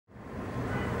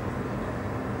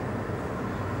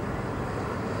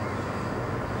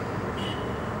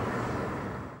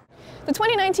The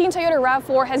 2019 Toyota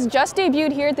RAV4 has just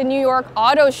debuted here at the New York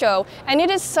Auto Show, and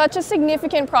it is such a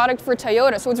significant product for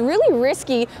Toyota, so it's really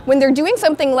risky when they're doing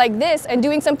something like this and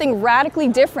doing something radically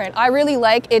different. I really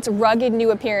like its rugged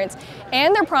new appearance,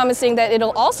 and they're promising that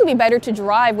it'll also be better to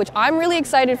drive, which I'm really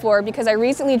excited for because I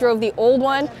recently drove the old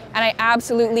one and I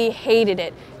absolutely hated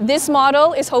it. This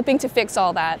model is hoping to fix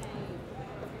all that.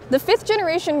 The 5th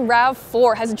generation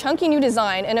RAV4 has a chunky new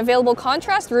design, an available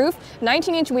contrast roof,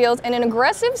 19-inch wheels, and an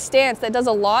aggressive stance that does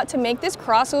a lot to make this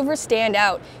crossover stand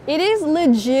out. It is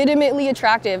legitimately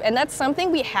attractive, and that's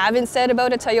something we haven't said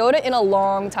about a Toyota in a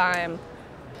long time.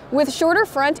 With shorter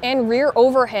front and rear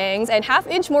overhangs and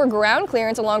half-inch more ground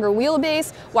clearance, a longer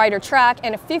wheelbase, wider track,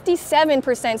 and a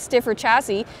 57% stiffer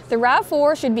chassis, the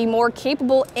RAV4 should be more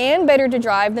capable and better to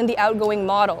drive than the outgoing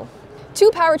model. 2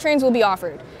 powertrains will be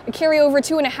offered: a carryover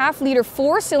 2.5-liter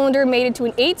 4-cylinder mated to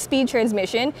an 8-speed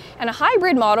transmission, and a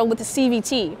hybrid model with a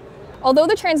CVT. Although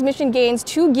the transmission gains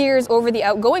 2 gears over the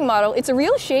outgoing model, it's a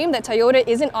real shame that Toyota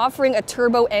isn't offering a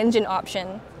turbo engine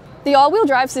option. The all-wheel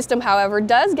drive system, however,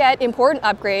 does get important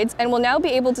upgrades and will now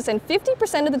be able to send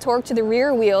 50% of the torque to the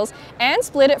rear wheels and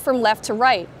split it from left to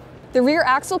right. The rear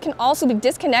axle can also be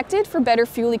disconnected for better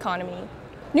fuel economy.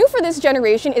 New for this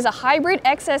generation is a hybrid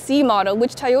XSE model,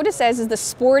 which Toyota says is the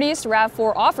sportiest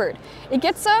RAV4 offered. It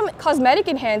gets some cosmetic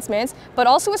enhancements, but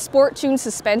also a sport-tuned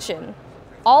suspension.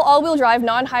 All all-wheel drive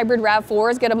non-hybrid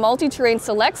RAV4s get a multi-terrain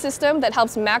select system that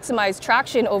helps maximize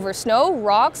traction over snow,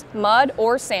 rocks, mud,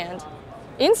 or sand.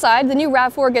 Inside, the new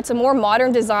RAV4 gets a more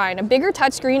modern design, a bigger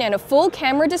touchscreen, and a full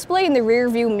camera display in the rear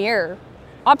view mirror.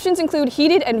 Options include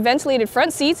heated and ventilated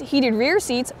front seats, heated rear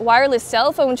seats, wireless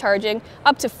cell phone charging,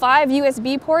 up to 5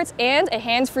 USB ports, and a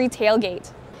hands-free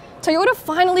tailgate. Toyota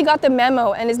finally got the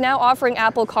memo and is now offering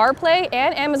Apple CarPlay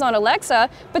and Amazon Alexa,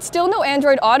 but still no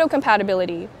Android Auto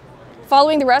compatibility.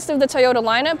 Following the rest of the Toyota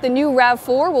lineup, the new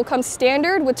RAV4 will come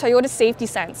standard with Toyota Safety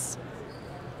Sense.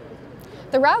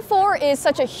 The RAV4 is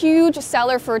such a huge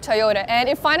seller for Toyota, and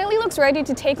it finally looks ready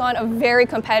to take on a very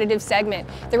competitive segment.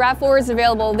 The RAV4 is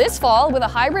available this fall with a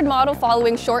hybrid model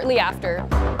following shortly after.